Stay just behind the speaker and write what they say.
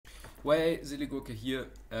Way, Siligurke hier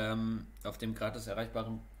auf dem gratis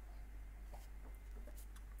erreichbaren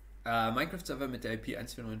Minecraft-Server mit der IP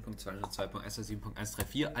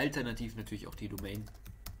 149.202.107.134, alternativ natürlich auch die Domain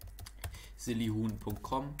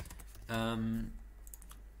sillyhuhn.com.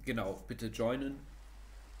 Genau, bitte joinen.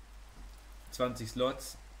 20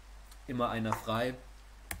 Slots, immer einer frei.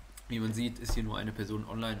 Wie man sieht, ist hier nur eine Person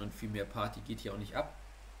online und viel mehr Party geht hier auch nicht ab.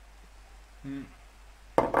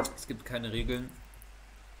 Es gibt keine Regeln.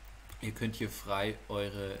 Ihr könnt hier frei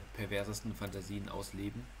eure perversesten Fantasien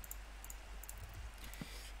ausleben.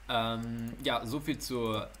 Ja, soviel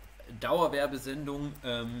zur Dauerwerbesendung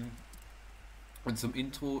und zum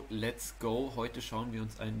Intro. Let's go. Heute schauen wir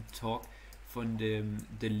uns einen Talk von dem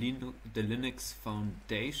The Linux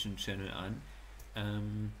Foundation Channel an.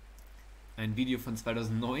 Ein Video von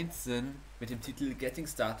 2019 mit dem Titel Getting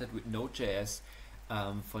Started with Node.js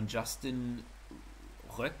von Justin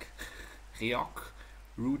Reok,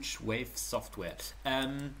 Rouge Wave Software.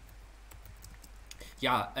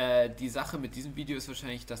 Die Sache mit diesem Video ist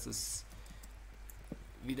wahrscheinlich, dass es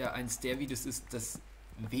wieder eins der Videos ist, das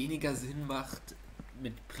weniger Sinn macht,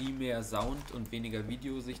 mit primär Sound und weniger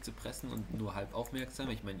Video sich zu pressen und nur halb aufmerksam.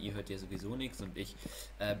 Ich meine, ihr hört ja sowieso nichts und ich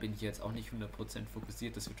bin hier jetzt auch nicht 100%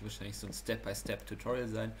 fokussiert. Das wird wahrscheinlich so ein Step-by-Step-Tutorial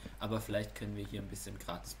sein, aber vielleicht können wir hier ein bisschen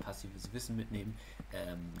gratis passives Wissen mitnehmen.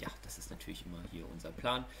 Ja, das ist natürlich immer hier unser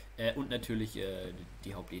Plan. Und natürlich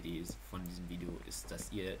die Hauptidee von diesem Video ist,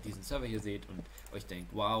 dass ihr diesen Server hier seht und euch denkt,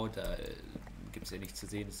 wow, da gibt es ja nichts zu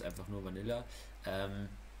sehen, das ist einfach nur Vanilla.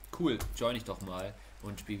 Cool, join ich doch mal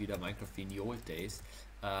und spiele wieder Minecraft wie in the old days.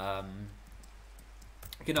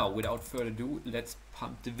 Genau, without further ado, let's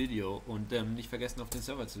pump the video und nicht vergessen auf den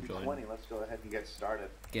Server zu joinen. 20, let's go ahead and get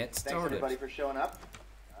started. Get Thanks started. everybody for showing up.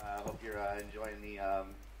 Hope you're enjoying the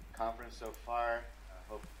conference so far.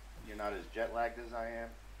 Hope you're not as jet lagged as I am.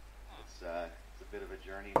 It's a bit of a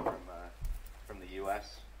journey from the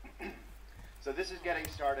US. So this is getting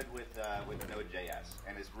started with Node.js,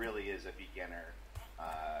 and it really is a beginner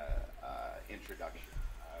introduction.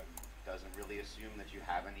 Doesn't really assume that you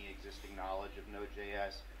have any existing knowledge of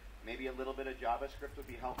Node.js. Maybe a little bit of JavaScript would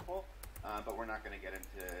be helpful, but we're not going to get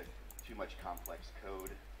into too much complex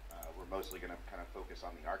code. We're mostly going to kind of focus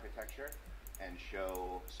on the architecture and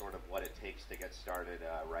show sort of what it takes to get started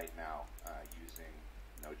right now using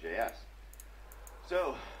Node.js.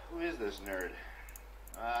 So, who is this nerd?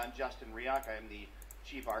 I'm Justin Riak. I'm the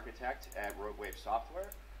chief architect at Rogue Wave Software.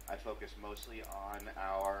 I focus mostly on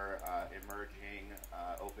our emerging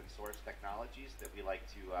open source technologies that we like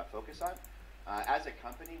to focus on. As a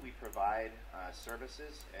company, we provide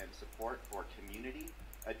services and support for community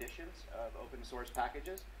editions of open source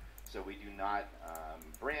packages. So we do not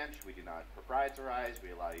branch, we do not proprietarize,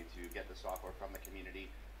 we allow you to get the software from the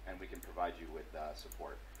community and we can provide you with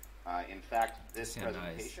support. In fact, this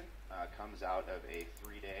presentation comes out of a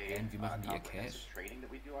 3-day comprehensive training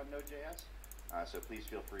that we do on Node.js. So please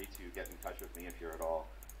feel free to get in touch with me if you're at all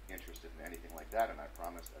interested in anything like that, and I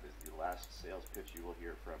promise that is the last sales pitch you will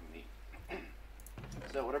hear from me.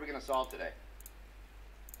 So what are we going to solve today?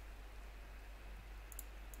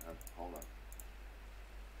 Hold on.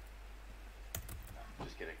 No,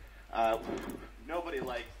 just kidding. Nobody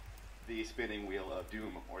likes the spinning wheel of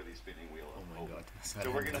doom or the spinning wheel of hope. So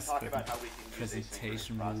we're going to talk about how we can use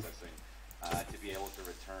asynchronous processing to be able to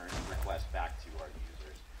return requests back to our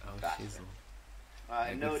users faster.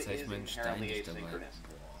 Node is inherently asynchronous,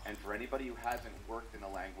 and for anybody who hasn't worked in a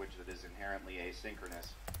language that is inherently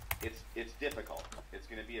asynchronous, it's difficult. It's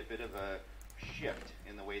going to be a bit of a shift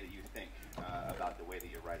in the way that you think about the way that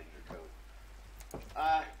you're writing your code.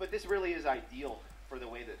 But this really is ideal for the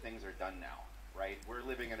way that things are done now, right? We're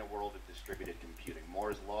living in a world of distributed computing.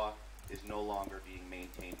 Moore's law is no longer being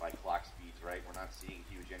maintained by clock speeds, right? We're not seeing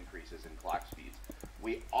huge increases in clock speeds.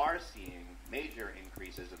 We are seeing major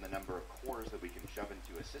increases in the number of cores that we can shove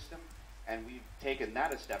into a system, and we've taken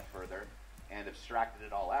that a step further and abstracted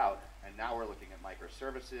it all out, and now we're looking at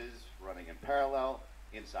microservices running in parallel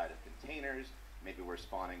inside of containers. Maybe we're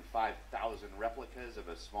spawning 5,000 replicas of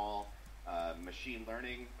a small machine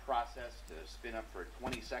learning process to spin up for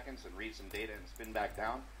 20 seconds and read some data and spin back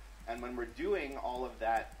down. And when we're doing all of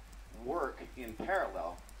that work in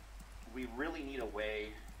parallel, we really need a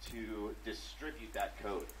way to distribute that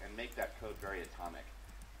code and make that code very atomic.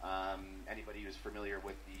 Anybody who's familiar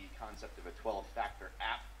with the concept of a 12-factor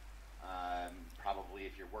app, probably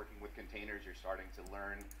if you're working with containers, you're starting to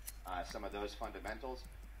learn some of those fundamentals.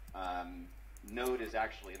 Node is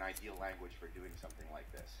actually an ideal language for doing something like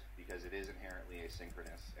this because it is inherently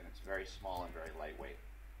asynchronous and it's very small and very lightweight.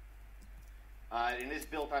 It is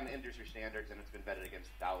built on industry standards, and it's been vetted against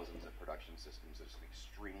thousands of production systems. It's an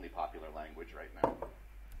extremely popular language right now.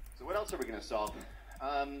 So what else else are we going to solve?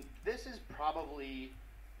 This is probably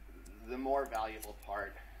the more valuable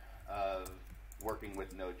part of working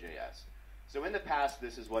with Node.js. So in the past,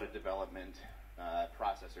 this is what a development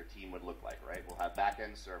process or team would look like, right? We'll have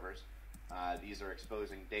back-end servers. These are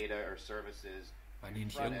exposing data or services to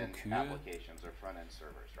front-end applications or front-end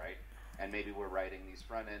servers, right? And maybe we're writing these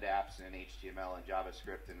front-end apps in HTML and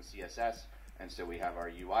JavaScript and CSS, and so we have our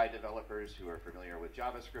UI developers who are familiar with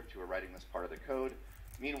JavaScript who are writing this part of the code.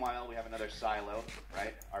 Meanwhile, we have another silo,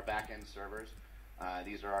 right? Our back-end servers.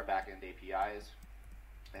 These are our back-end APIs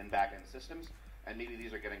and back-end systems, and maybe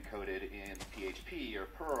these are getting coded in PHP or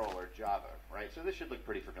Perl or Java, right? So this should look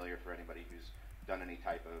pretty familiar for anybody who's done any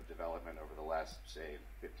type of development over the last, say,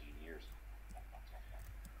 15 years.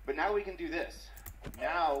 But now we can do this.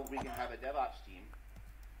 Now we can have a DevOps team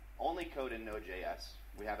only code in Node.js.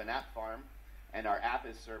 We have an app farm, and our app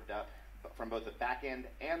is served up from both the back end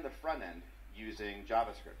and the front end using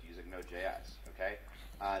JavaScript, using Node.js, okay?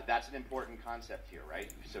 That's an important concept here,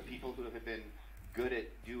 right? So people who have been good at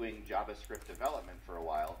doing JavaScript development for a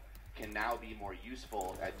while can now be more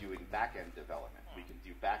useful at doing back-end development. We can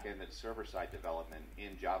do back-end and server-side development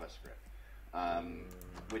in JavaScript,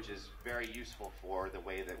 which is very useful for the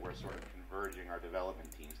way that we're sort of converging our development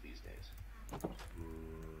teams these days.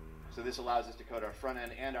 So this allows us to code our front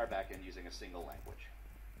end and our back end using a single language,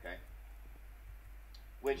 okay?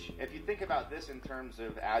 Which, if you think about this in terms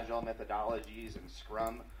of agile methodologies and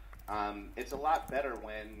Scrum, it's a lot better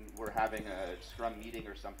when we're having a Scrum meeting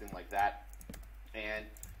or something like that, and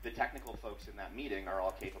the technical folks in that meeting are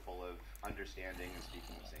all capable of understanding and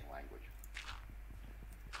speaking the same language.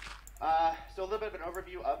 So a little bit of an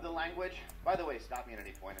overview of the language. By the way, stop me at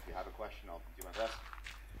any point if you have a question. I'll do my best.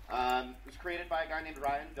 It was created by a guy named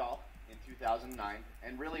Ryan Dahl in 2009,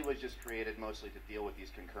 and really was just created mostly to deal with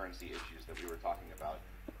these concurrency issues that we were talking about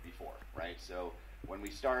before, right? So when we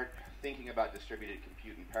start thinking about distributed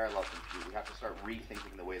compute and parallel compute, we have to start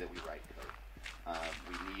rethinking the way that we write code.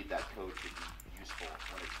 We need that code to be useful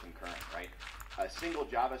when it's concurrent, right? A single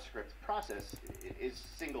JavaScript process is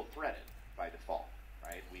single-threaded by default,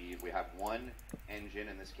 right? We have one engine,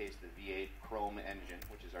 in this case the V8 Chrome engine,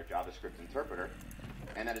 which is our JavaScript interpreter,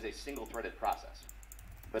 and that is a single-threaded process.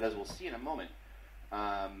 But as we'll see in a moment,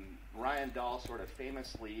 Ryan Dahl sort of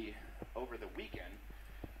famously, over the weekend,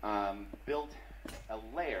 built a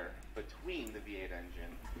layer between the V8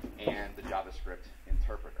 engine and the JavaScript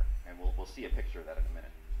interpreter. And we'll see a picture of that in a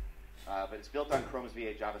minute. But it's built on Chrome's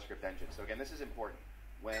V8 JavaScript engine. So again, this is important.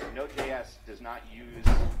 When Node.js does not use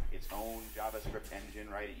its own JavaScript engine,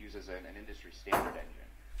 right, it uses an industry standard engine.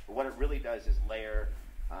 But what it really does is layer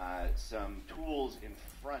some tools in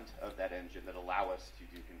front of that engine that allow us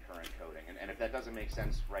to do concurrent coding. And if that doesn't make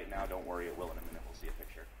sense right now, don't worry, it will in a minute. We'll see a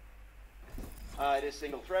picture. It is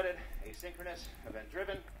single-threaded, asynchronous,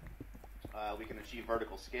 event-driven. We can achieve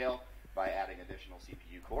vertical scale by adding additional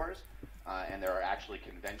CPU cores. And there are actually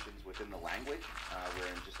conventions within the language where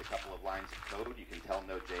in just a couple of lines of code you can tell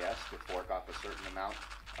Node.js to fork off a certain amount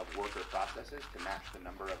of worker processes to match the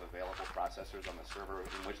number of available processors on the server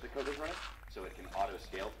in which the code is running, so it can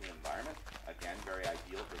auto-scale to the environment. Again, very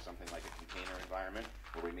ideal for something like a container environment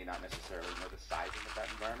where we may not necessarily know the sizing of that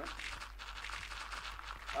environment.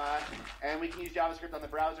 And we can use JavaScript on the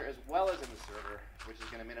browser as well as in the server, which is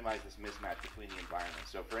going to minimize this mismatch between the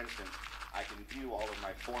environments. So for instance, I can do all of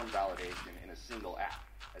my form validation in a single app,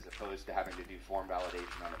 as opposed to having to do form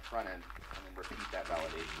validation on the front end and then repeat that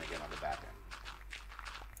validation again on the back end.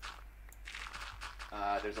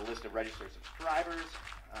 There's a list of registered subscribers,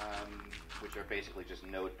 which are basically just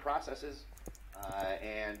node processes,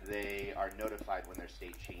 and they are notified when their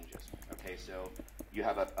state changes. Okay, so you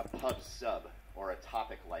have a pub sub, or a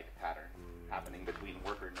topic-like pattern happening between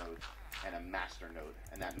worker nodes and a master node.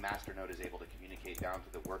 And that master node is able to communicate down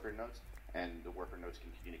to the worker nodes, and the worker nodes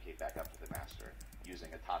can communicate back up to the master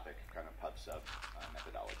using a topic kind of pub sub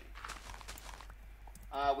methodology.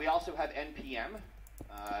 We also have NPM.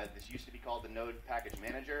 This used to be called the Node Package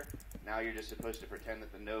Manager. Now you're just supposed to pretend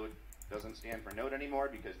that the node doesn't stand for node anymore,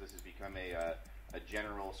 because this has become a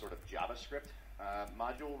general sort of JavaScript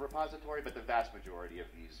module repository, but the vast majority of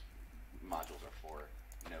these modules are for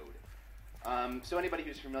Node. So anybody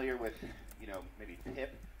who's familiar with, maybe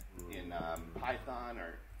pip in Python,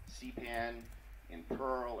 or CPAN in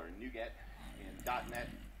Perl, or NuGet in .NET,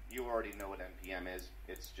 you already know what NPM is.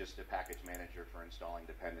 It's just a package manager for installing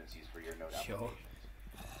dependencies for your Node applications.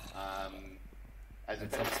 Als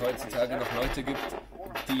ob es heutzutage noch Leute gibt,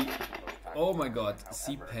 die, oh mein Gott,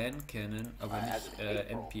 CPAN kennen, aber nicht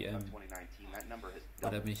NPM. Da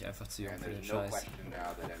bin ich einfach zu jung für den Scheiß.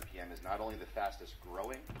 NPM is not only the fastest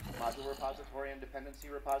growing module repository and dependency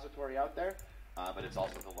repository out there, but it's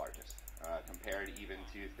also the largest, compared even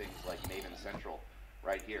to things like Maven Central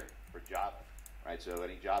right here for Java, right? So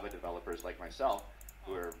any Java developers like myself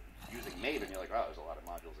who are using Maven, you're like, oh, there's a lot of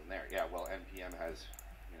modules in there. Yeah, well, NPM has,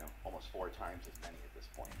 you know, almost 4 times as many at this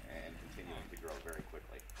point, and continuing to grow very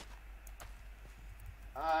quickly.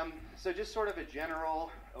 So just sort of a general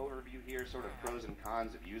overview here, sort of pros and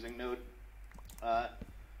cons of using Node.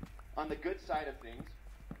 On the good side of things,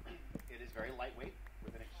 it is very lightweight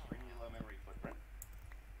with an extremely low memory footprint.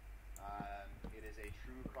 It is a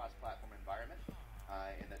true cross-platform environment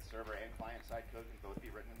in that server and client-side code can both be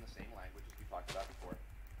written in the same language as we talked about before.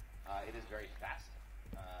 It is very fast.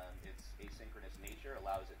 Its asynchronous nature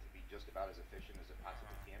allows it to be just about as efficient as it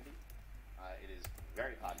possibly can be. It is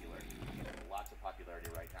very popular. Lots of popularity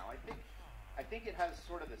right now. I think it has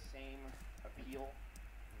sort of the same appeal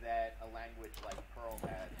that a language like Perl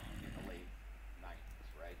had in the late 90s,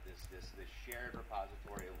 right? This shared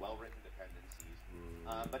repository of well-written dependencies,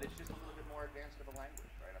 but it's just a little bit more advanced of a language,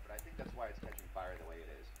 right? But I think that's why it's catching fire the way it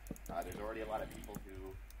is. There's already a lot of people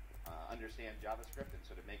who understand JavaScript, and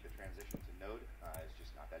so to make the transition to Node is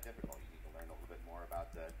just not that difficult. You need to learn a little bit more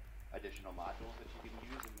about the additional modules that you can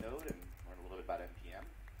use in Node and learn a little bit about NPM.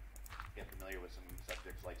 Get familiar with some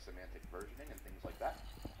subjects like semantic versioning and things like that.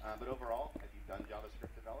 But overall, if you've done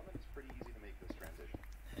JavaScript development, it's pretty easy to make this transition.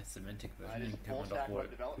 Semantic versioning it is full stack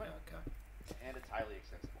web development, and it's highly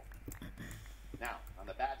extensible. Now, on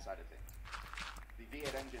the bad side of things, the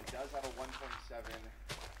V8 engine does have a 1.7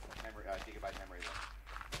 gigabyte memory limit.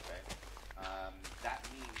 Okay, that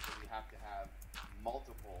means that we have to have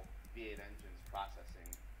multiple V8 engines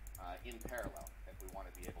processing in parallel if we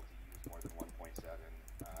want to be able to use more than 1.7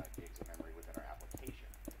 gigs of memory within our application.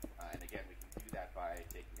 And again, we can do that by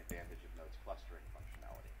taking advantage of Node's clustering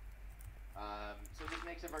functionality. So this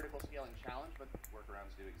makes a vertical scaling challenge, but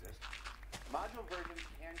workarounds do exist. Module versions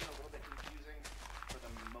can get a little bit confusing. For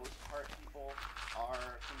the most part, people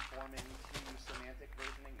are conforming to semantic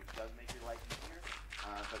versioning, which does make your life easier,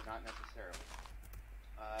 but not necessarily.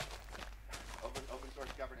 Open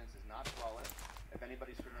source governance is not flawless. If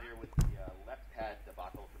anybody's familiar with the left pad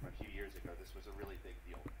debacle from a few years ago, this was a really big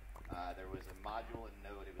deal. There was a module in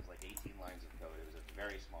Node, it was like 18 lines of code. It was a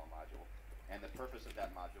very small module. And the purpose of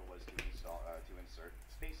that module was to insert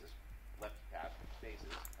spaces, left tab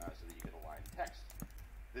spaces, so that you could align text.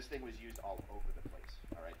 This thing was used all over the place.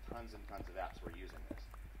 All right, tons and tons of apps were using this.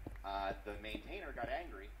 The maintainer got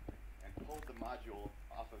angry and pulled the module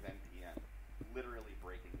off of NPM, literally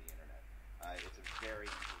breaking the internet. It's a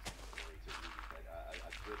very interesting story to read, but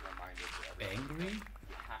a good reminder for everyone. Angry?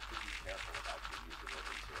 You have to be careful about your use of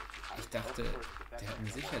open source. Ich dachte, der hat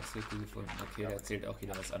eine Sicherheitslücke gefunden. Okay, der erzählt auch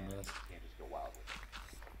wieder was anderes.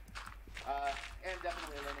 And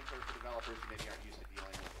definitely a learning curve for developers who maybe aren't used to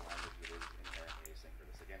dealing with a language that is inherently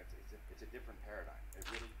asynchronous. Again, it's a different paradigm. It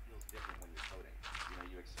really feels different when you're coding. You know,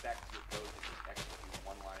 you expect your code to just execute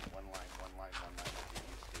one line, like you're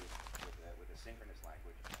used to with a synchronous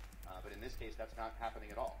language. But in this case, that's not happening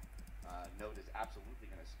at all. Node is absolutely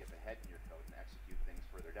going to skip ahead in your code and execute things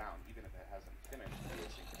further down, even if it hasn't finished the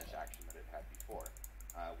asynchronous action that it had before.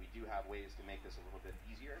 We do have ways to make this a little bit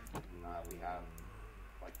easier. We have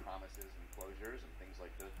like promises and closures and things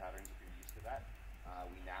like those patterns if you're used to that.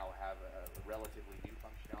 We now have a relatively new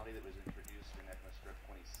functionality that was introduced in ECMAScript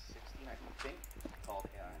 2016, I think, called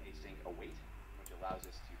async await, which allows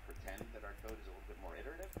us to pretend that our code is a little bit more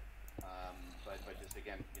iterative. But just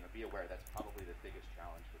again, you know, be aware that's probably the biggest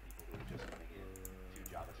challenge for people who are just coming in to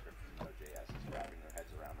JavaScript and Node.js is wrapping their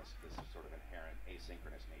heads around this sort of inherent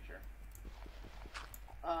asynchronous nature.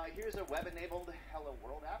 Here's a web-enabled Hello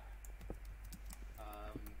World app.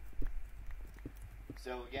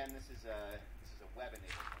 So again, this is a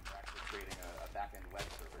web-enabled one. We're actually creating a back-end web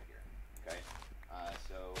server here. Okay.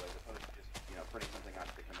 So as opposed to just putting something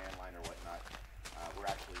onto the command line or whatnot, we're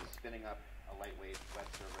actually spinning up a lightweight web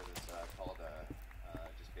server that's called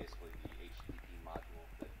just basically the HTTP module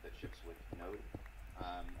that ships with Node.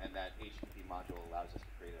 And that HTTP module allows us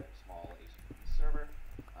to create a small HTTP server,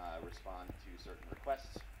 respond to certain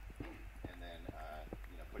requests, and then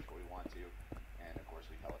push what we want to. And of course,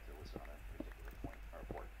 we tell it to listen on a particular point or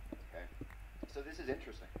port. Okay. So this is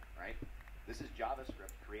interesting, right? This is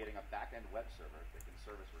JavaScript creating a back-end web server that can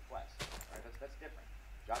service requests. Right? That's different.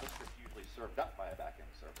 JavaScript's usually served up by a back-end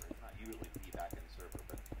server. It's not usually the back-end server,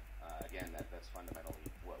 but again, that's fundamentally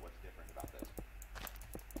what's different about this.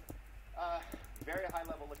 Very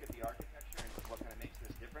high-level look at the architecture and what kind of makes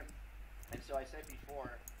this different. And so I said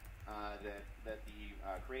before that the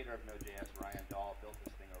creator of Node.js, Ryan Dahl, built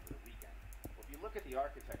this thing over the weekend. Well, if you look at the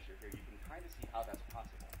architecture here, you can kind of see how that's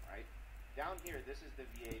possible, right? Down here, this is the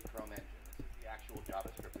V8 Chrome engine. This is the actual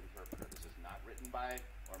JavaScript interpreter. This is not written by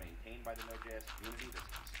or maintained by the Node.js community. This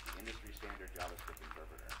is the industry standard JavaScript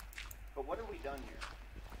interpreter. But what have we done here?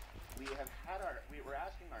 We're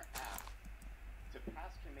asking our app to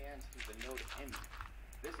pass commands to the Node engine.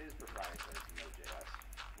 This is proprietary to Node.js.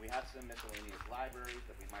 We have some miscellaneous libraries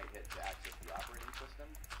that we might hit to access the operating system.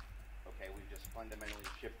 Okay, we've just fundamentally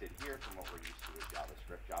shifted here from what we're used to with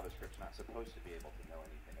JavaScript. JavaScript's not supposed to be able to know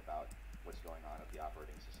anything about what's going on at the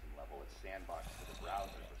operating system level. It's sandboxed for the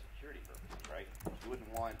browser for security purposes, right? You wouldn't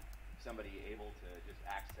want somebody able to just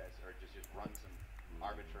access or just run some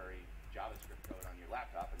arbitrary JavaScript code on your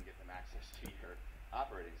laptop and get them access to your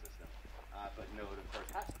operating system. But Node, of course,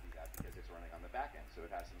 has to do that because it's running on the back end. So it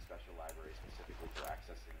has some special libraries specifically for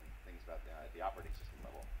accessing things about the operating system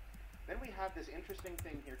level. Then we have this interesting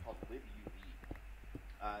thing here called libuv.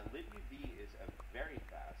 Libuv is a very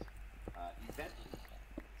fast event loop.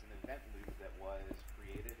 It's an event loop that was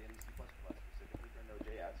created in C++, specifically for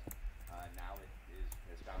Node.js. Now it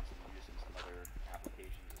has found some use in some other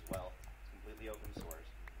applications as well. It's completely open source.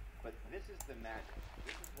 But this is the magic.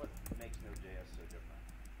 This is what makes Node.js so different.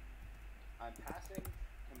 I'm passing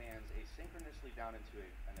commands asynchronously down into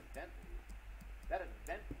an event loop. That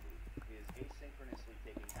event loop is asynchronously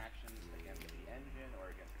taking actions against the engine or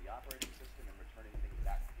against the operating system and returning things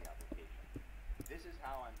back to the application. This is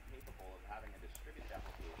how I'm capable of having a distributed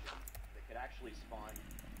application that could actually spawn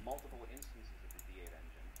multiple instances of the V8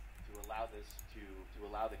 engine to allow this to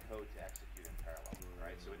allow the code to execute in parallel.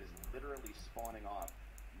 Right? So it is literally spawning off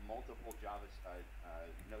multiple V8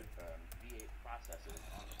 processes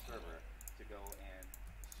on the server to go and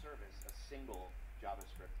service a single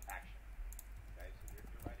JavaScript action. Okay, so you're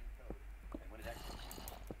writing code, and when it executes,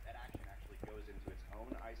 that action actually goes into its own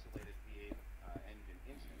isolated V8 engine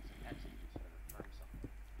instance and executes it and returns something.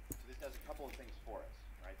 So this does a couple of things for us,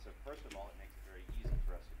 right? So first of all, it makes it very easy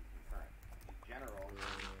for us to be concurrent. In general, if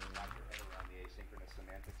you wrap your head around the asynchronous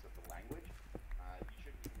semantics of the language, you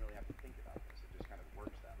shouldn't even really have to think about this. It just kind of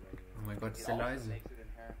works that way. Oh mein Gott, it ist der also leise. makes it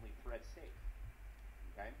inherently thread safe.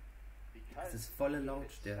 Okay? Because das ist volle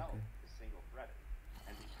Lautstärke. is single threaded,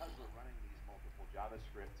 and because we're running these multiple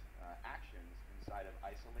JavaScript actions inside of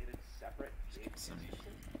isolated, separate V8 instances,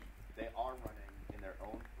 they are running in their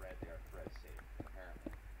own thread. They are thread safe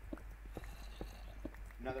inherently.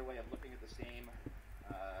 Another way of looking at the same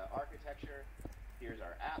architecture. Here's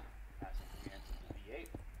our app passing commands into V8.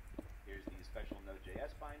 Here's these special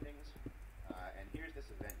Node.js bindings, and here's this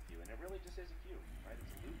event queue. And it really just is a queue, right?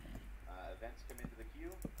 It's a loop. Events come into the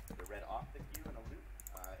queue. They're read off the queue in a loop.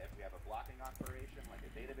 If we have a blocking operation like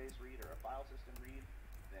a database read or a file system read,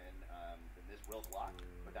 then this will block,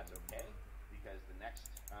 but that's okay because the next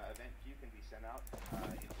event queue can be sent out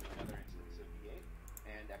into another instance of V8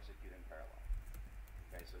 and execute in parallel.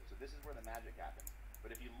 Okay, so this is where the magic happens.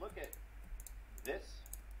 But if you look at this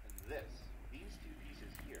and this, these two pieces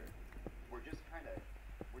here, we're just kind of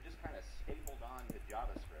stapled on to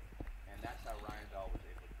JavaScript, and that's how Ryan Dahl was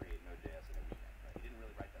able to create Node.js in a weekend. Right? He didn't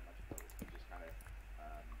really write that much code. He just kind of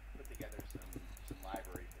put together some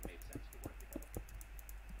libraries that made sense to work together.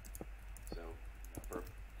 So, for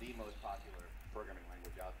the most popular programming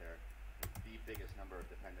language out there, with the biggest number of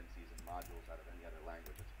dependencies and modules out of any other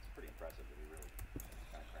language, it's pretty impressive that we really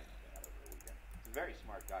kind of cranked it out over a weekend. He's a very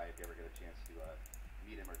smart guy if you ever get a chance to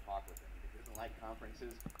meet him or talk with him. He doesn't like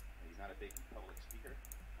conferences. He's not a big public speaker,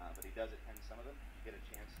 but he does attend some of them. You get a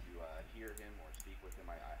chance to hear him or speak with him,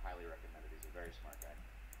 I highly recommend it. He's a very smart guy.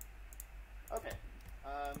 Okay,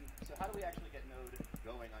 so how do we actually get Node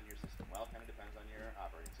going on your system? Well, it kind of depends on your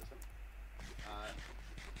operating system.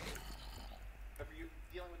 If you're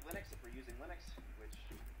dealing with Linux, if we're using Linux, which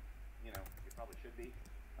you probably should be,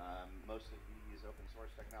 most of these open source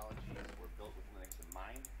technologies were built with Linux in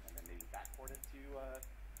mind, and then maybe backported to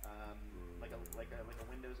like a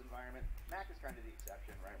Windows environment. Mac is kind of the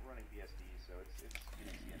exception, right? We're running BSD, so it's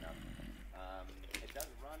Unixy enough. It does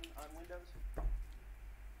run on Windows,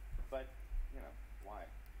 but why?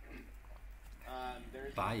 There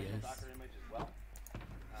is a Docker image as well,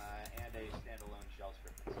 and a standalone shell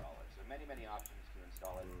script installer. So many options to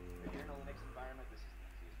install it. If you're in a Linux environment, this is the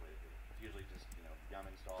easiest way to do it. It's usually just yum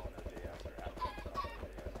install Node.js or apt install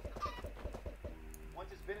Node.js. Once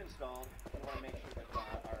it's been installed, we want to make sure that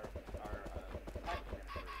our package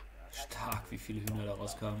manager Stark, wie viele Hühner da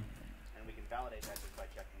rauskamen. And we can validate that just by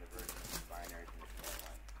checking the version of the binary from the command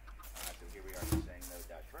line. So here we are just saying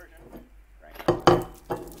node-version, right? And then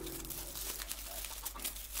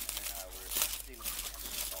we're seeing what the command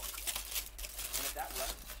installed as well. And if that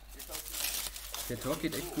runs, your code can... Der Talk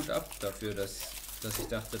geht echt gut ab dafür, dass ich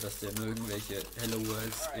dachte, dass der nur irgendwelche Hello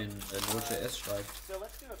Worlds in Node.js schreibt. So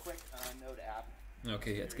let's do a quick Node app.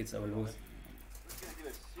 Okay, jetzt geht's aber los. do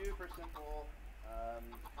a super simple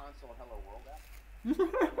console hello world app.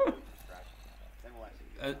 Then we'll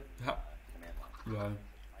execute command line. Ja.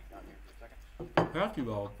 Mic down here for a second. Hört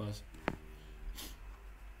überhaupt was?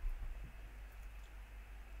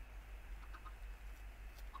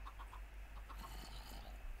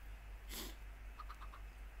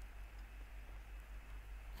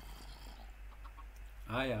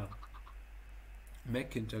 Ah ja.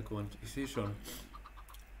 Mac-Hintergrund, ich sehe schon.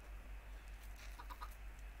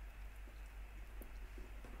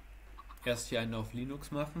 Erst hier einen auf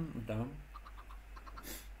Linux machen und dann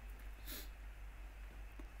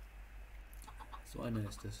so einer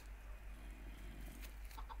ist es.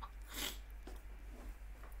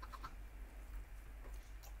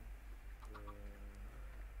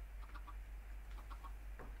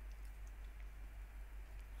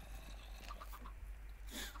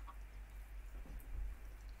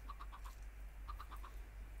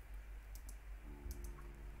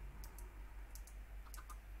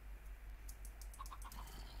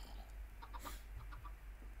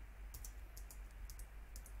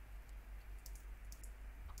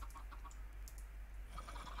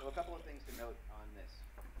 So a couple of things to note on this.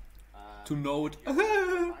 To note. You're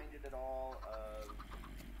reminded at all of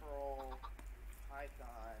Perl,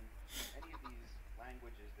 Python, any of these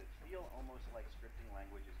languages that feel almost like scripting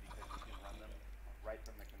languages because you can run them right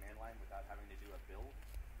from the command line without having to do a build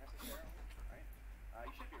necessarily, right?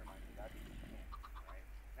 You should be reminded of that because you can, right?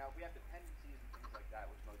 Now, if we have dependencies and things like that,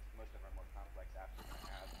 which most of our more complex apps are going to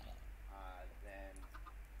have,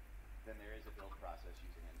 then there is a build process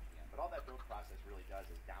using npm. But all that build process really does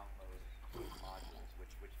is download modules,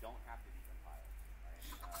 which don't have to be compiled, right?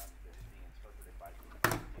 They're just being interpreted by the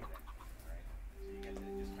data engine, right? So you get to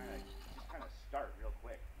just kind of start real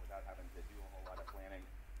quick without having to do a whole lot of planning,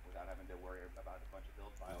 without having to worry about a bunch of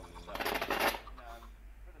build files and stuff.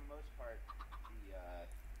 For the most part,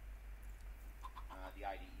 the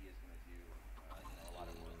IDE is going to do a lot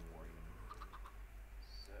of work for you.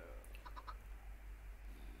 So.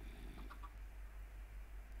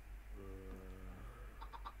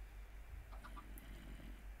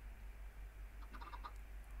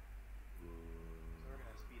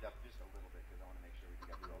 Up just a little bit because I want to make sure we can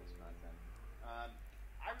get through all this content.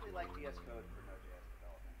 I really like VS Code for Node.js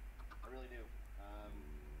development. I really do.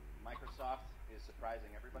 Microsoft is surprising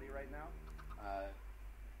everybody right now.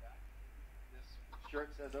 This shirt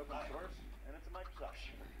says open source, and it's a Microsoft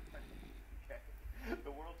shirt. Okay, the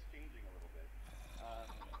world's changing a little bit,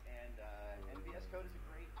 and VS Code is a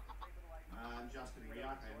great little idea. I'm Justin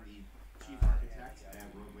Rioch. I'm the Chief Architect at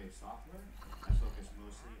Roadway Software. I focus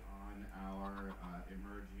mostly on our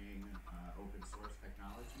emerging open source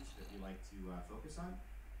technologies that we like to focus on.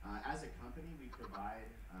 As a company, we provide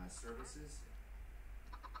services.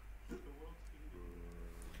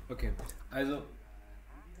 Okay, also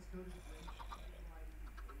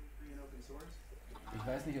ich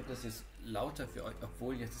weiß nicht, ob das jetzt lauter für euch,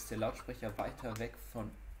 obwohl jetzt ist der Lautsprecher weiter weg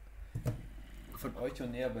von euch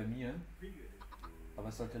und näher bei mir. Aber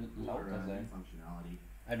es sollte lauter sein.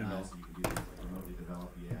 I don't know.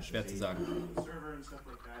 Schwer zu sagen.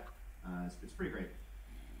 It's pretty great.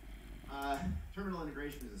 Terminal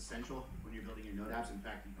integration is essential when you're building your Node apps. In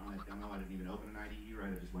fact, on that demo, I didn't even open an IDE,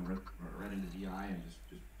 right? I just went right into VI and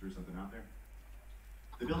just threw something out there.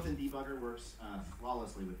 The built-in debugger works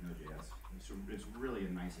flawlessly with Node.js. It's really a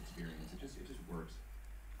nice experience. It just works.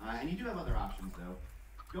 And you do have other options, though.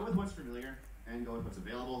 Go with what's familiar and go with what's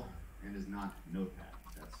available and is not Notepad.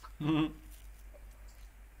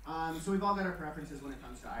 So we've all got our preferences when it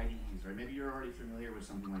comes to IDEs, right? Maybe you're already familiar with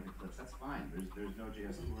something like Eclipse. That's fine. There's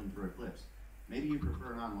Node.js tooling for Eclipse. Maybe you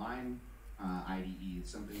prefer an online IDE,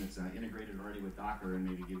 something that's integrated already with Docker and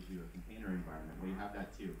maybe gives you a container environment. Well, you have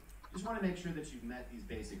that too. Just want to make sure that you've met these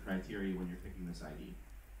basic criteria when you're picking this IDE.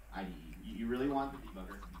 You really want the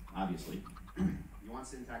debugger, obviously. You want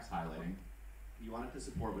syntax highlighting. You want it to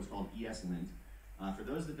support what's called ESLint. For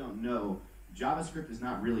those that don't know, JavaScript is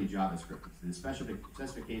not really JavaScript. The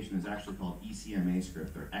specification is actually called ECMA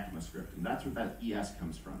script or ECMAScript, and that's where that ES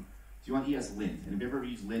comes from. So you want ESLint, and if you've ever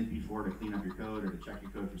used lint before to clean up your code or to check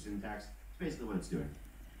your code for syntax, it's basically what it's doing.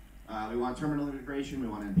 We want terminal integration, we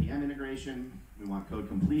want NPM integration, we want code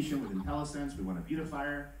completion with IntelliSense, we want a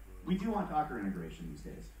beautifier. We do want Docker integration these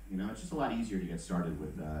days. It's just a lot easier to get started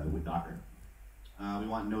with Docker. We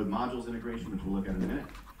want node modules integration, which we'll look at in a minute.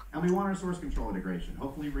 And we want our source control integration.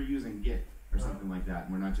 Hopefully we're using Git or something like that,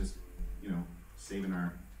 and we're not just, saving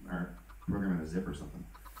our program in a zip or something.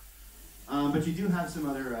 But you do have some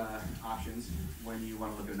other options when you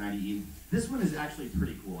want to look at an IDE. This one is actually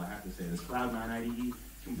pretty cool, I have to say. This Cloud9 IDE,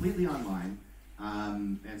 completely online.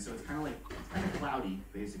 And so it's kind of cloudy,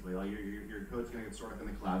 basically. All your code's going to get stored up in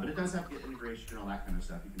the cloud, but it does have Git integration and all that kind of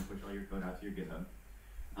stuff. You can push all your code out to your GitHub.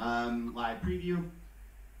 Live preview.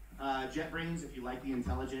 JetBrains, if you like the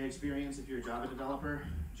IntelliJ experience, if you're a Java developer,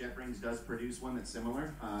 JetBrains does produce one that's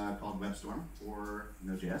similar called WebStorm for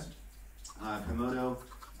Node.js. Komodo,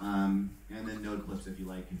 and then Node Clips. If you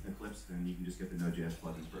like Eclipse, then you can just get the Node.js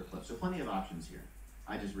plugins for Eclipse. So plenty of options here.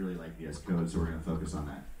 I just really like VS Code, so we're going to focus on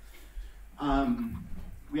that.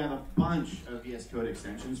 We have a bunch of VS Code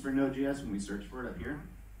extensions for Node.js when we search for it up here.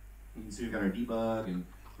 You can see we've got our debug and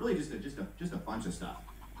really just a bunch of stuff.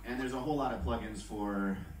 And there's a whole lot of plugins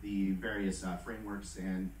for the various frameworks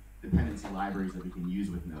and dependency libraries that we can use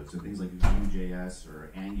with Node. So things like Vue.js or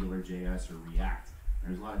AngularJS or React.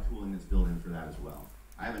 There's a lot of tooling that's built in for that as well.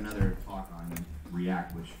 I have another talk on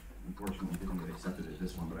React, which unfortunately didn't get accepted at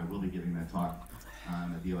this one, but I will be giving that talk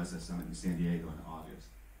at the OSS Summit in San Diego in August.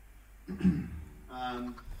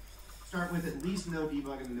 Start with at least Node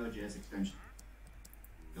debug and the Node.js extension.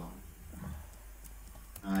 Go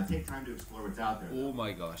on. Take time to explore what's out there. Oh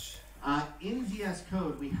my gosh. In VS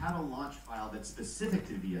Code, we have a launch file that's specific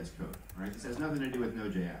to VS Code. Right? This has nothing to do with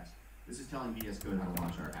Node.js. This is telling VS Code how to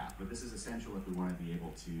launch our app, but this is essential if we want to be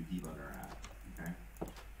able to debug our app. Okay.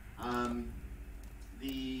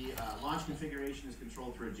 The launch configuration is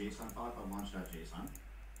controlled through a JSON file called launch.json.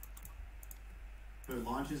 Code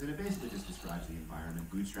launches, and it basically just describes the environment,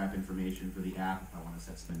 bootstrap information for the app. If I want to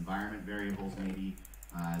set some environment variables, maybe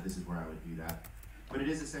this is where I would do that. But it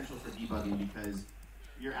is essential for debugging because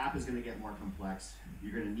your app is going to get more complex.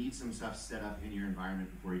 You're going to need some stuff set up in your environment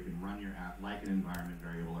before you can run your app, like an environment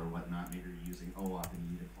variable or whatnot. Maybe you're using OAuth and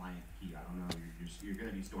you need a client key. I don't know. You're going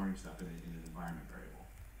to be storing stuff in an environment variable.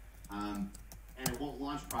 And it won't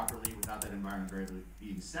launch properly without that environment variable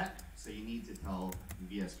being set. So you need to tell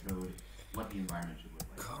VS Code what the environment should look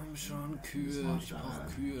like. Komm schon, Kühe, ich brauche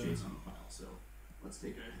Kühe. JSON file. So let's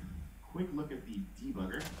take a quick look at the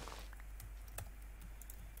debugger.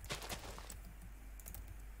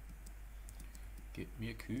 Gib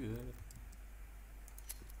mir Kühe.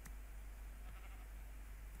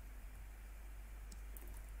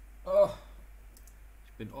 Oh,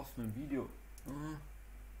 ich bin offen im Video.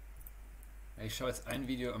 Ich schaue jetzt ein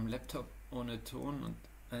Video am Laptop ohne Ton und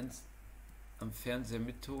eins am Fernseher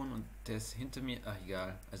mit Ton und der ist hinter mir. Ach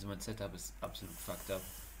egal, also mein Setup ist absolut fucked up.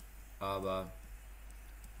 Aber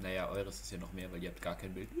naja, eures ist ja noch mehr, weil ihr habt gar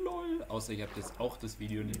kein Bild. LOL! Außer ihr habt jetzt auch das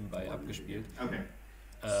Video nebenbei abgespielt. Okay.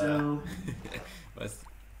 Was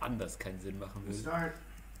anders keinen Sinn machen würde. Start.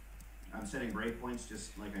 I'm setting breakpoints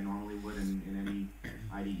just like I normally would in any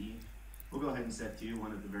IDE. We'll go ahead and set 2,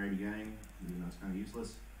 one at the very beginning, even though it's kind of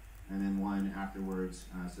useless, and then one afterwards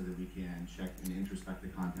so that we can check and introspect the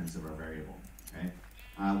contents of our variable. Okay.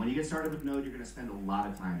 When you get started with Node, you're going to spend a lot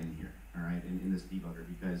of time in here, all right, in this debugger,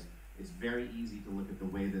 because it's very easy to look at the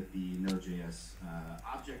way that the Node.js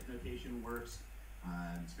object notation works.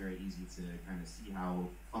 It's very easy to kind of see how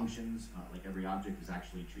functions, like every object is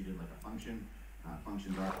actually treated like a function.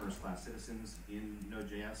 Functions are first-class citizens in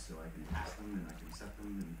Node.js, so I can pass them and I can set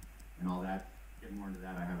them and all that. Get more into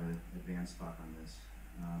that, I have an advanced talk on this.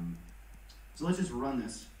 So let's just run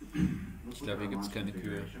this. Ich glaube, hier gibt es keine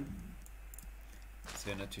Kühe. Das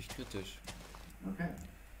wäre natürlich kritisch. Okay.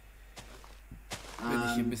 Wenn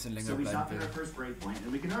ich hier ein bisschen länger so we bleiben stopped at will. our first breakpoint,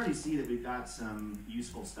 and we can already see that we've got some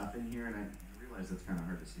useful stuff in here, and I realize that's kind of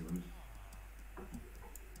hard to see. Let me...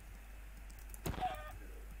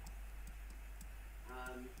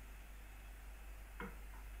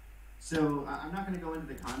 So I'm not going to go into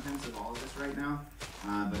the contents of all of this right now,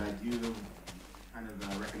 but I do kind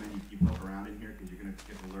of recommend you poke around in here because you're going to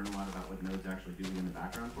get to learn a lot about what Node's actually doing in the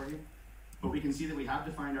background for you. But we can see that we have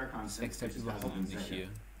defined our concepts, which is hasn't been set yet.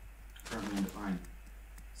 Currently undefined.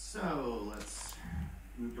 So let's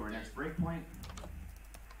move to our next breakpoint.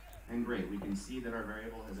 And great, we can see that our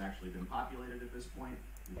variable has actually been populated at this point.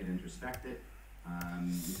 We can introspect it. We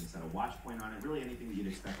can set a watch point on it. Really anything that you'd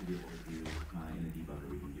expect to be able to do in a debugger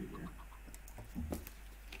we can do here.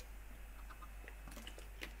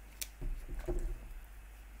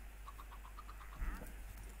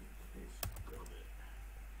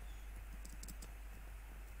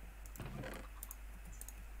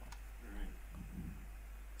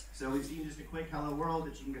 So we've seen just a quick hello world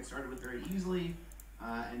that you can get started with very easily,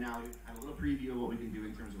 and now we've had a little preview of what we can do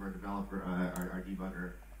in terms of our developer, our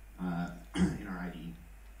debugger in our IDE.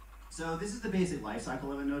 So this is the basic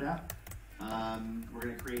lifecycle of a Node app. We're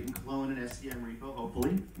going to create and clone an SCM repo,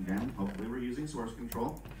 hopefully. Again, hopefully we're using source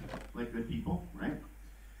control, like good people, right?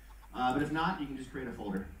 But if not, you can just create a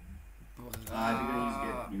folder. If you're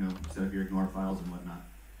going to use Git, set up your ignore files and whatnot.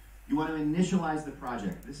 You want to initialize the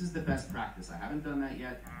project. This is the best practice. I haven't done that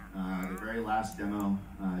yet. The very last demo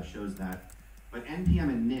shows that. But npm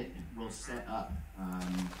init will set up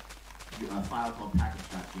a file called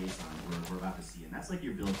package.json that we're about to see. And that's like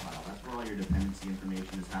your build file. That's where all your dependency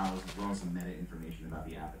information is housed, as well as some meta information about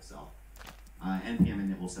the app itself. npm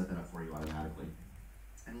init will set that up for you automatically.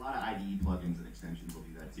 And a lot of IDE plugins and extensions will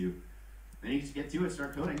do that too. Then you just get to it,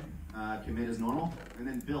 start coding, commit as normal, and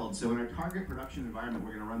then build. So in our target production environment,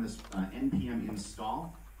 we're going to run this npm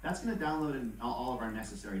install. That's going to download in all of our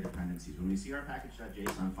necessary dependencies. When we see our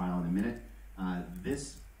package.json file in a minute,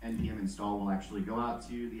 this npm install will actually go out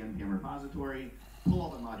to the npm repository, pull all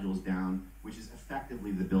the modules down, which is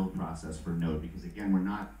effectively the build process for Node, because again, we're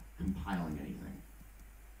not compiling anything.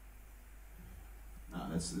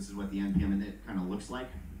 This is what the npm init kind of looks like.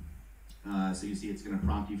 So you see it's going to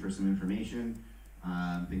prompt you for some information,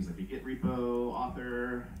 things like your Git repo,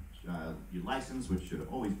 author, your license, which should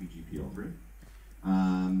always be GPL3.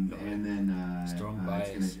 And then it's going to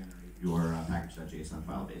generate your package.json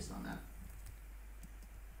file based on that.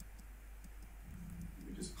 Let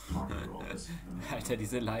me just talk through all this. Alter,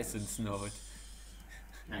 diese License Node.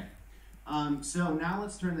 Okay. So now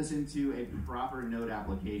let's turn this into a proper Node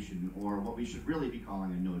application, or what we should really be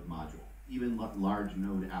calling a Node module. Even large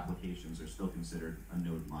Node applications are still considered a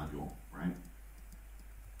Node module, right?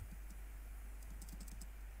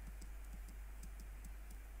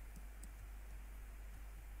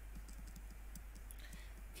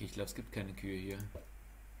 Okay, ich glaube, es gibt keine Kühe hier.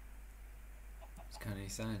 Das kann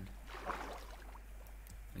nicht sein.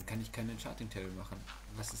 Dann kann ich keinen Charting Table machen.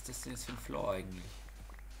 Was ist das denn jetzt für ein Floor eigentlich?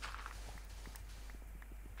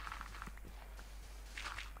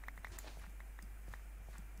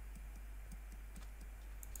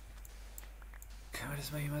 Kann man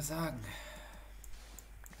das mal jemand sagen?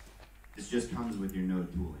 This just comes with your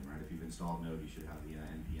Node tooling, right? If you've installed Node, you should have the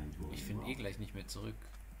npm tooling. Ich finde gleich nicht mehr zurück.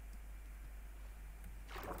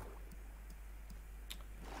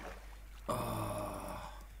 Oh.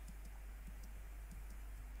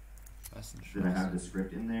 Was ein Should I have the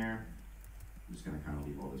script in there? I'm just going to kind of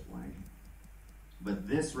leave all this blank. But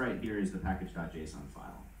this right here is the package.json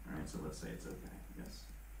file, right? So let's say it's okay. Yes.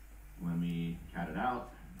 When we cat it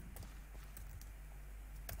out,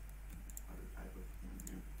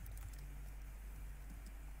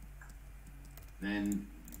 then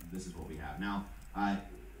this is what we have. Now,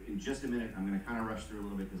 in just a minute, I'm going to kind of rush through a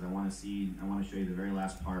little bit because I want to show you the very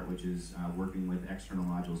last part, which is working with external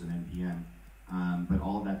modules in npm. But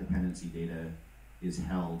all of that dependency data is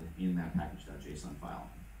held in that package.json file,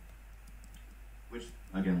 which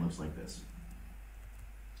again looks like this.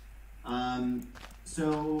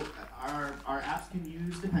 So our apps can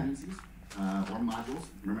use dependencies or modules.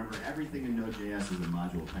 Remember, everything in Node.js is a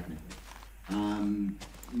module technically.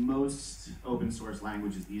 Most open source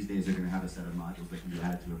languages these days are going to have a set of modules that can be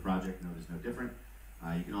added to a project. Node is no different.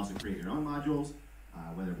 You can also create your own modules,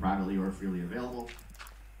 whether privately or freely available.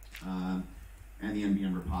 And the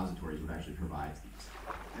npm repositories would actually provide these.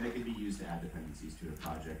 And it can be used to add dependencies to a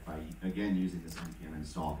project by, again, using this npm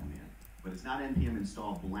install command. But it's not npm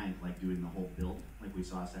install blank like doing the whole build like we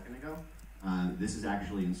saw a second ago. This is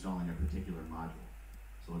actually installing a particular module.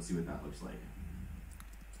 So let's see what that looks like.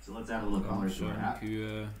 So let's add a little colors to our app.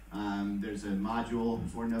 There's a module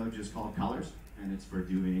for Node just called colors, and it's for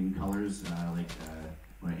doing colors like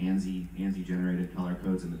ANSI generated color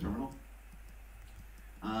codes in the terminal.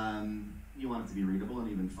 You want it to be readable and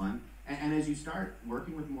even fun. And as you start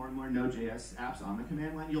working with more and more Node.js apps on the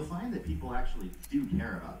command line, you'll find that people actually do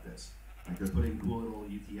care about this. Like they're putting cool little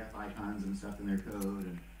UTF icons and stuff in their code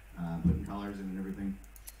and putting colors in and everything.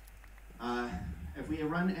 If we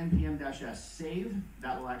run npm-s save,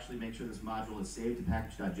 that will actually make sure this module is saved to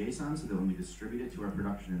package.json so that when we distribute it to our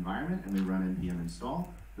production environment and we run npm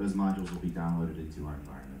install, those modules will be downloaded into our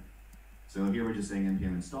environment. So here we're just saying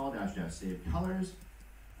npm install -f save colors,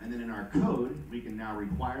 and then in our code, we can now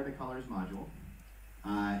require the colors module,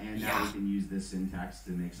 and now we can use this syntax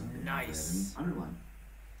to make something nice and underline.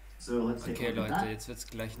 So let's take a look at that. Leute, jetzt wird's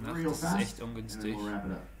gleich Nacht, das ist echt ungünstig.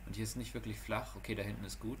 Und hier ist nicht wirklich flach. Okay, da hinten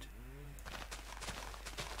ist gut.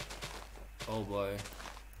 Oh boy.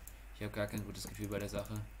 Ich habe gar kein gutes Gefühl bei der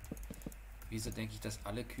Sache. Wieso denke ich, dass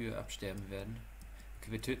alle Kühe absterben werden?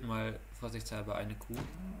 Okay, wir töten mal vorsichtshalber eine Kuh.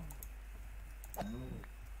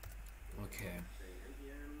 Okay.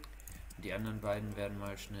 Die anderen beiden werden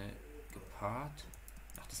mal schnell gepaart.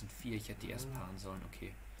 Ach, das sind 4. Ich hätte die erst paaren sollen.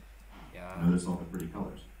 Okay. Ja.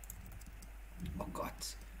 Oh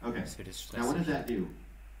Gott. Okay. Das wird jetzt stressig. Now what does that do?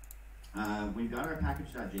 We've got our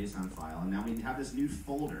package.json file, and now we have this new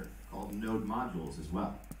folder called Node modules as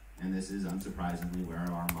well. And this is, unsurprisingly, where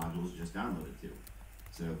our modules just downloaded to.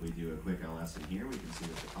 So if we do a quick ls in here, we can see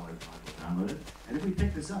that the colors module downloaded. And if we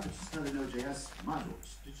pick this up, it's just another Node.js module.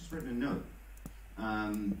 It's just written in Node.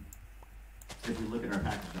 If we look at our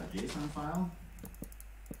package.json file,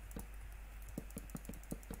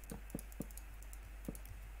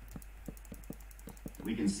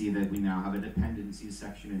 we can see that we now have a dependencies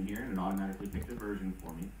section in here, and it automatically picked a version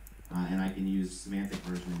for me. And I can use semantic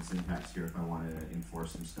versioning syntax here if I want to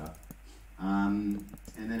enforce some stuff. And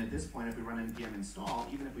then at this point, if we run npm install,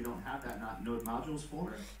 even if we don't have that Node modules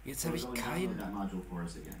folder, jetzt habe ich kein that module for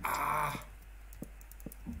us again.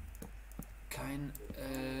 Keine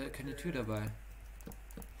Tür dabei.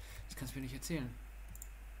 Das kannst du mir nicht erzählen.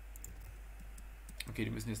 Okay,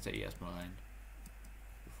 die müssen jetzt da eh erstmal rein,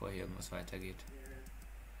 bevor hier irgendwas weitergeht.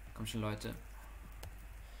 Komm schon, Leute,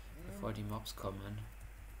 bevor die Mobs kommen.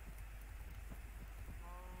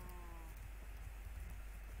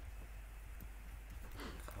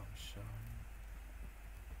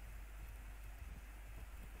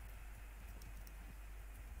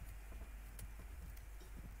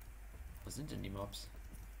 Wo sind denn die Mobs?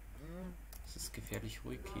 Es ist gefährlich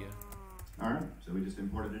ruhig hier. Alright, so we just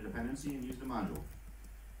imported a dependency and used a module.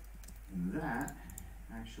 And that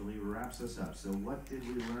actually wraps us up. So what did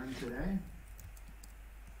we learn today?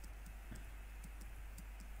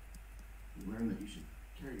 We learned that you should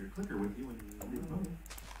carry your clicker with you when you leave code.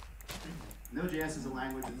 Node.js is a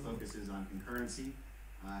language that focuses on concurrency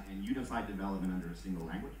and unified development under a single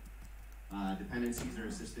language. Dependencies are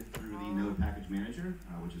assisted through the Node Package Manager,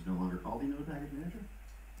 which is no longer called the Node Package Manager.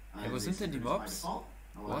 Wo sind denn die Mobs? A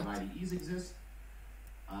lot of IDEs exist.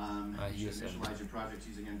 You should initialize your projects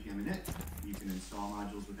using npm init. You can install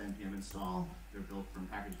modules with npm install. They're built from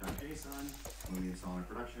package.json when we install in a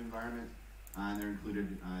production environment. And they're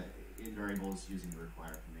included in variables using the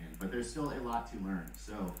require command. But there's still a lot to learn.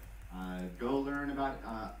 So go learn about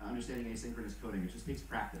understanding asynchronous coding. It just takes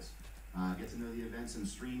practice. Get to know the events and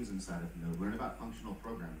streams inside of Node. Learn about functional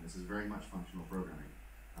programming. This is very much functional programming.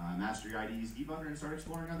 Master your IDE's debugger and start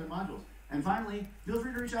exploring other modules. And finally, feel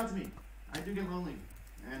free to reach out to me. I do get lonely.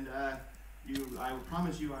 And I will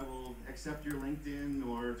promise you I will accept your LinkedIn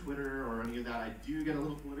or Twitter or any of that. I do get a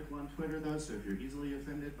little political on Twitter though, so if you're easily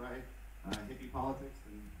offended by hippie politics,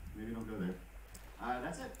 then maybe don't go there.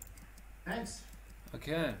 That's it. Thanks.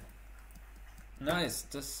 Okay. Nice.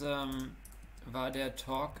 Das war der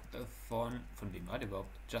Talk von wem war der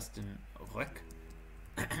überhaupt? Justin Röck.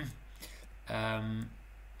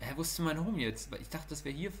 Wo ist mein Home jetzt? Ich dachte, das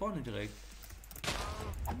wäre hier vorne direkt.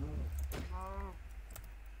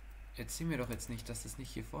 Erzähl mir doch jetzt nicht, dass das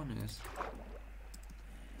nicht hier vorne ist.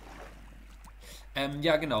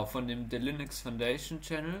 Ja, genau, von dem der Linux Foundation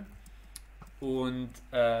Channel. Und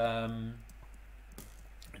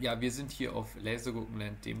ja, wir sind hier auf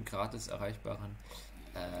Lasergurkenland, dem gratis erreichbaren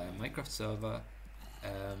Minecraft-Server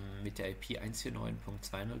mit der IP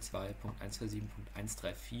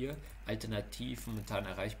 149.202.127.134, alternativ momentan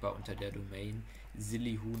erreichbar unter der Domain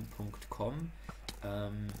sillyhuhn.com.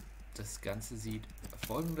 Das Ganze sieht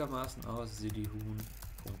folgendermaßen aus: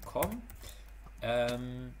 sillyhuhn.com.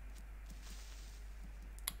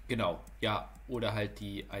 Genau, ja, oder halt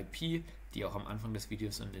die IP, die auch am Anfang des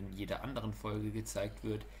Videos und in jeder anderen Folge gezeigt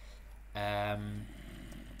wird. Ja,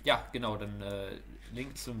 genau, dann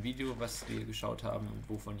Link zum Video, was wir geschaut haben und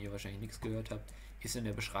wovon ihr wahrscheinlich nichts gehört habt, ist in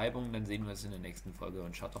der Beschreibung. Dann sehen wir uns in der nächsten Folge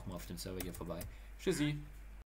und schaut doch mal auf dem Server hier vorbei. Tschüssi!